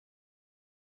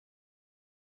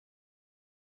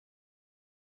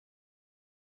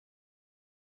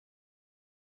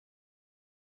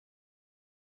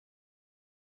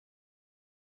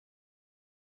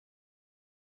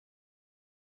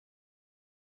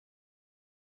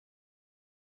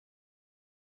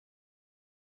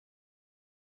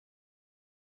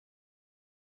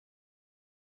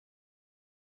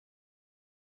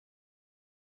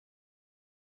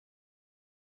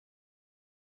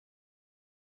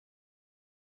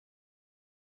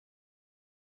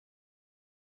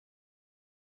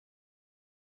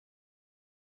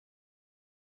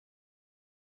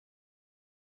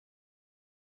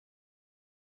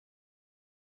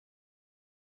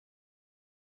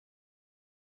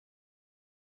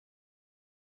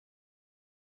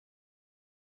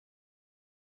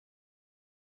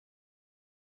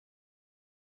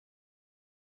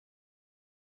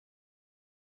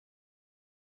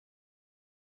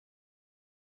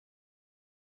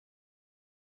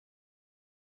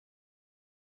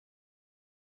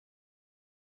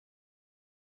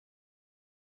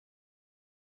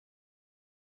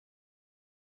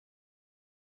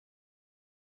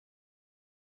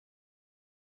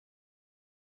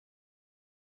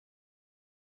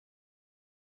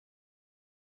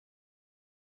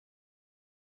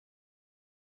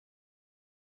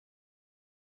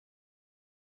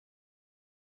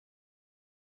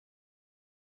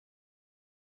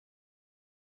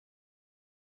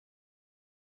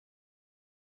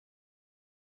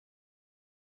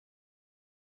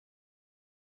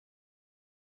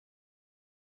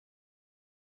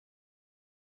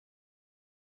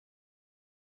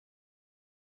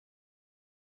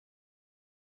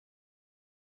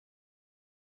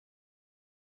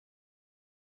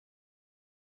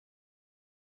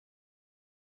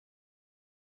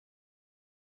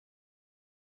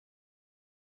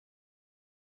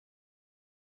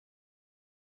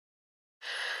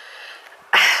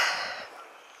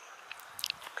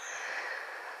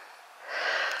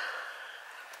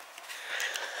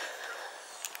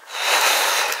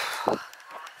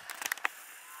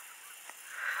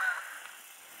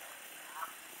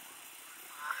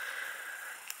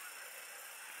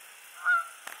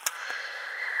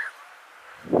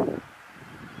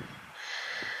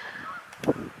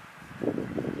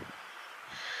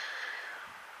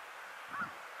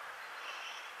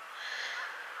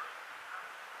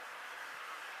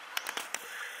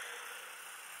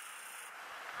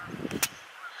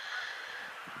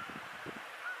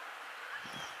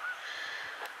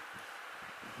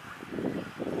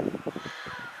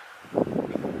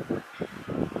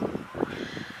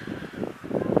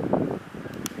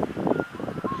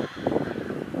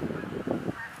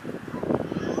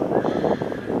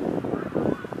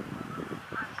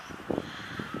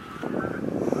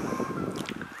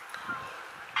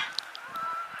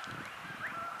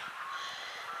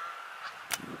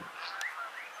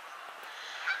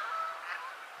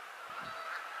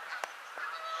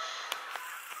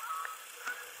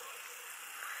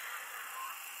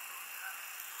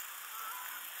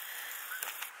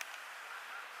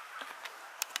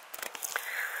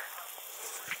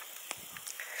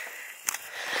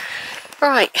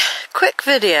Right, quick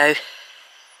video.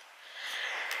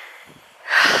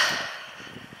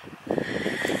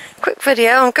 Quick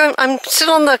video. I'm still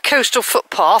on the coastal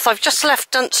footpath. I've just left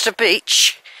Dunster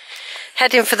Beach,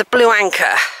 heading for the Blue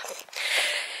Anchor.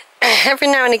 Every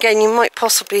now and again you might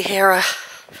possibly hear a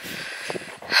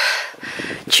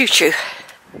choo-choo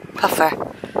puffer.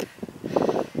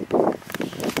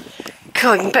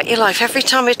 God, you can bet your life, every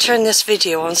time I turn this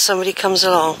video on, somebody comes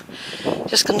along.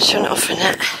 Just going to turn it off for a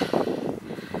minute.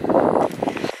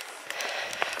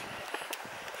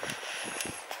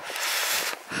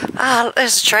 Ah, look,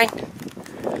 there's a train.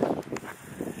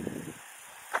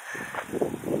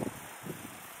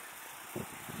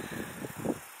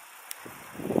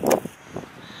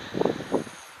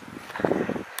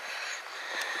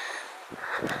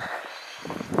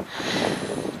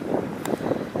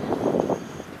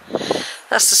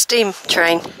 That's the steam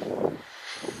train.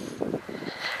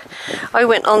 I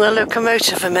went on the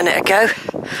locomotive a minute ago.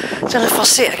 Don't know if I'll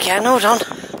see it again. Hold on.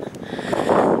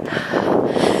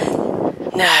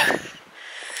 No.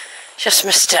 Just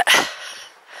missed it.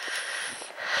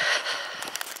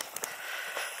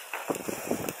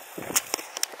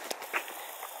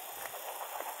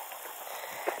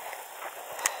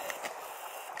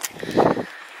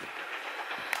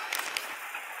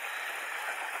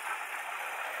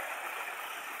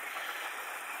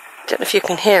 Don't know if you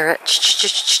can hear it.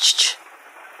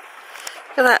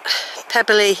 Look at that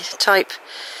pebbly type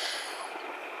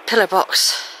pillar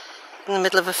box in the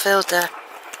middle of a field there.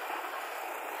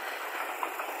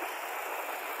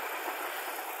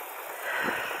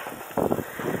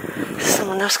 There's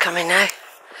someone else coming now.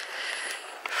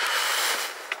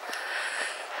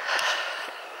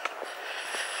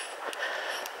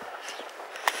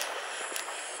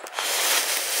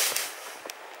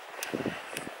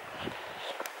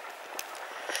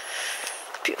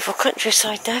 Beautiful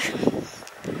countryside now.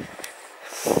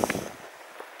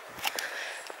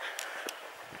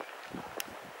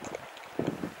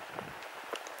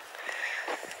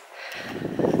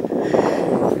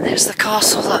 There's the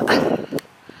castle. That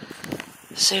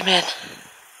zoom in.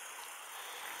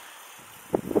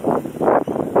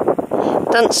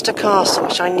 Dunster Castle,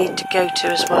 which I need to go to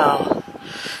as well.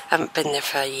 Haven't been there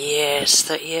for years,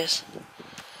 30 years.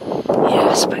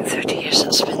 Yeah, it's about 30 years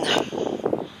since I've been there.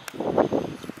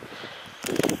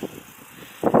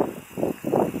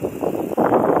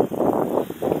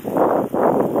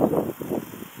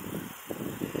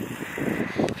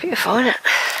 Beautiful, isn't it?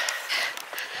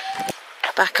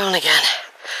 Back on again.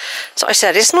 So I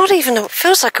said, it's not even, it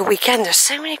feels like a weekend. There's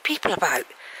so many people about.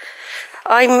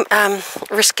 I'm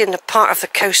risking a part of the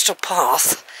coastal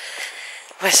path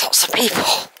with lots of people.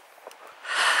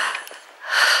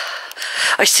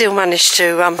 I still managed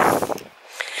to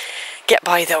get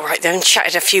by though, right there, and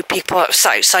chatted a few people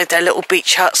outside their little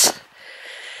beach huts.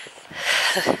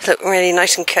 Look really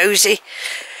nice and cosy.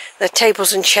 Their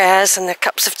tables and chairs and their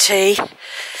cups of tea.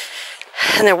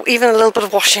 And there's even a little bit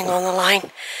of washing on the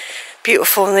line.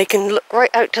 Beautiful, and they can look right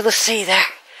out to the sea there.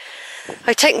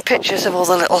 I've taken pictures of all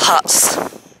the little huts.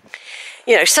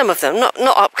 You know, some of them, not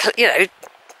up, you know,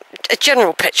 a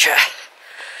general picture.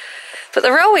 But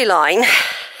the railway line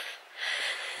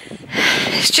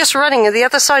is just running at the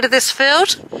other side of this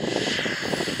field.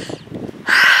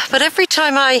 But every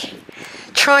time I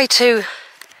try to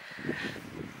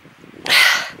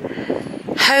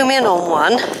home in on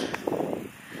one,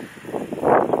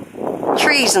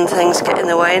 trees and things get in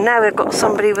the way, and now we've got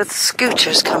somebody with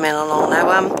scooters coming along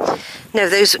now. No,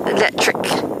 those electric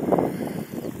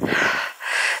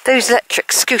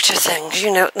scooter things,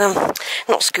 you know,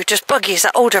 not scooters, buggies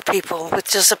that older people with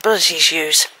disabilities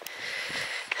use.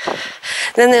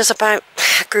 Then there's about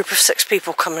a group of 6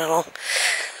 people coming along.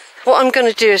 What I'm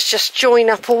going to do is just join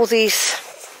up all these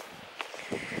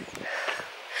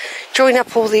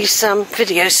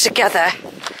videos together.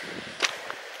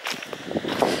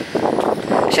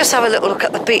 Just have a little look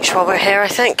at the beach while we're here, I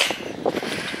think.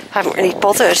 I haven't really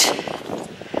bothered.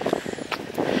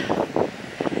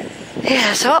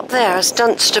 Yeah, so up there is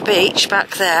Dunster Beach,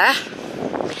 back there.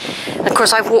 And of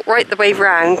course, I've walked right the way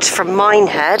round from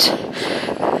Minehead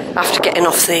after getting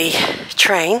off the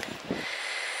train.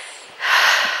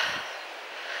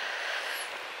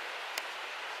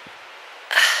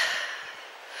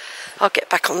 I'll get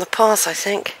back on the path, I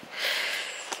think.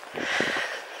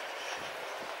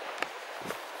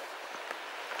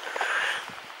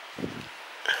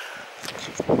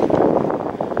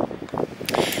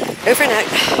 Over and out.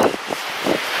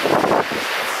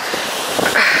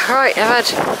 Right, I've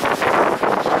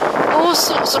had all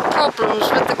sorts of problems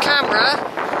with the camera.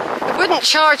 It wouldn't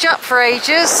charge up for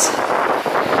ages.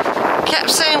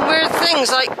 Kept saying weird things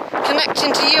like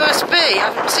connecting to USB. I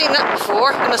haven't seen that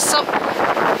before.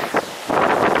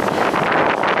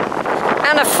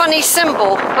 And a funny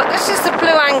symbol. But this is the blue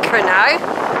anchor now.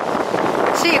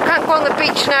 See, you can't go on the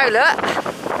beach now, look.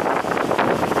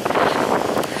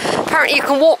 Apparently you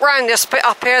can walk round this bit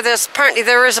up here. Apparently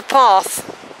there is a path.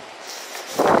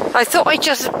 I thought I'd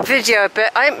just video a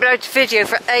bit. I haven't been able to video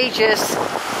for ages.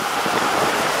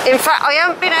 In fact, I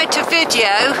haven't been able to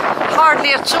video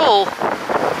hardly at all.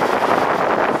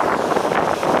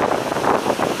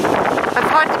 I've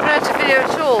hardly been able to video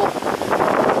at all.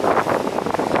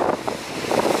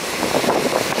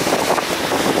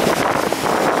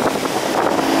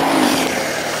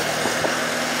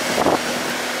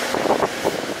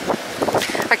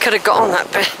 I could have got on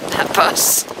that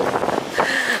bus.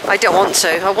 I don't want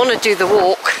to. I want to do the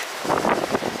walk.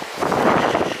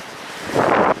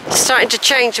 It's starting to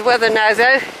change the weather now,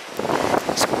 though.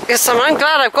 Yes, I'm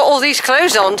glad I've got all these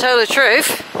clothes on, to tell the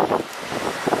truth.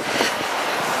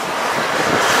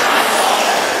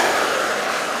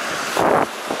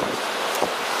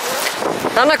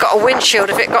 Then I got a windshield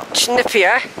if it got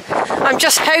nippier. I'm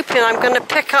just hoping I'm going to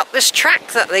pick up this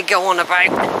track that they go on about.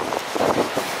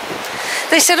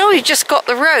 They said, oh, you just got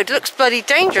the road. Looks bloody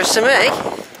dangerous to me.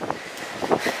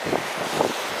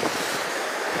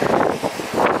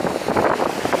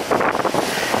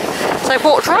 So I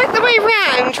walked right the way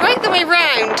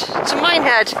round to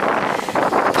Minehead,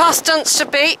 past Dunster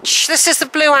Beach. This is the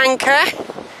blue anchor,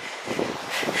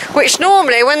 which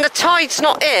normally when the tide's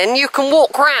not in, you can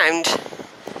walk round.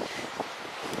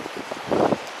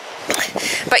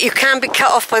 But you can be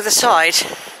cut off by the tide.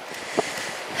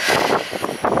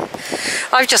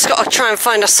 I've just got to try and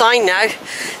find a sign now.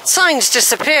 The sign's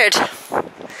disappeared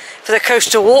for the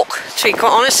coastal walk, to be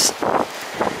quite honest.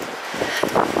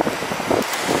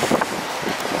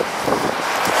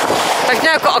 I've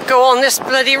now got to go on this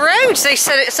bloody road. They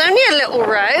said it's only a little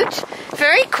road.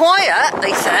 Very quiet,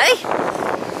 they say.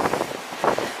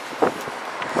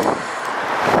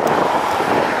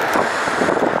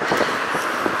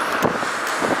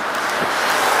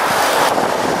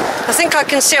 I think I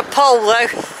can see a pole though.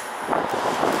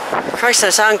 Christ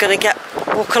knows how I'm going to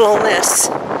walk along this.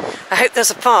 I hope there's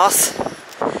a path.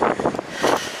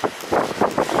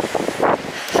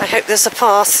 I hope there's a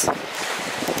path.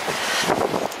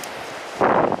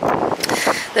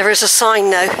 There is a sign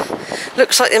now.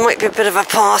 Looks like there might be a bit of a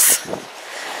path.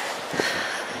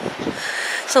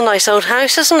 It's a nice old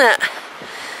house, isn't it?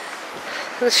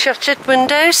 With shuttered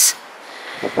windows.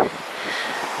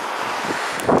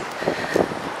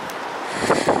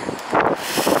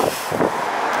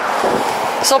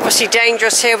 It's obviously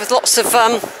dangerous here with lots of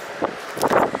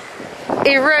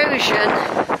erosion.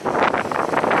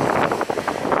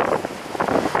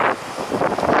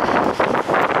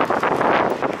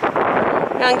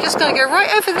 Now I'm just going to go right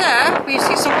over there where you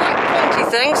see some white pointy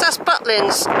things. That's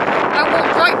Butlins. I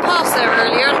walked right past there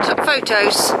earlier and took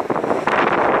photos.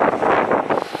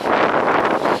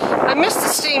 I missed the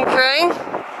steam train.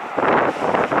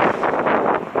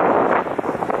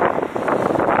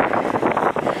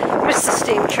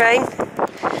 Train.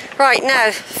 Right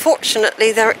now,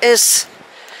 fortunately there is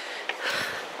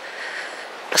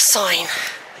a sign.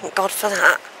 Thank God for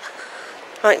that.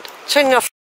 Right, turning off.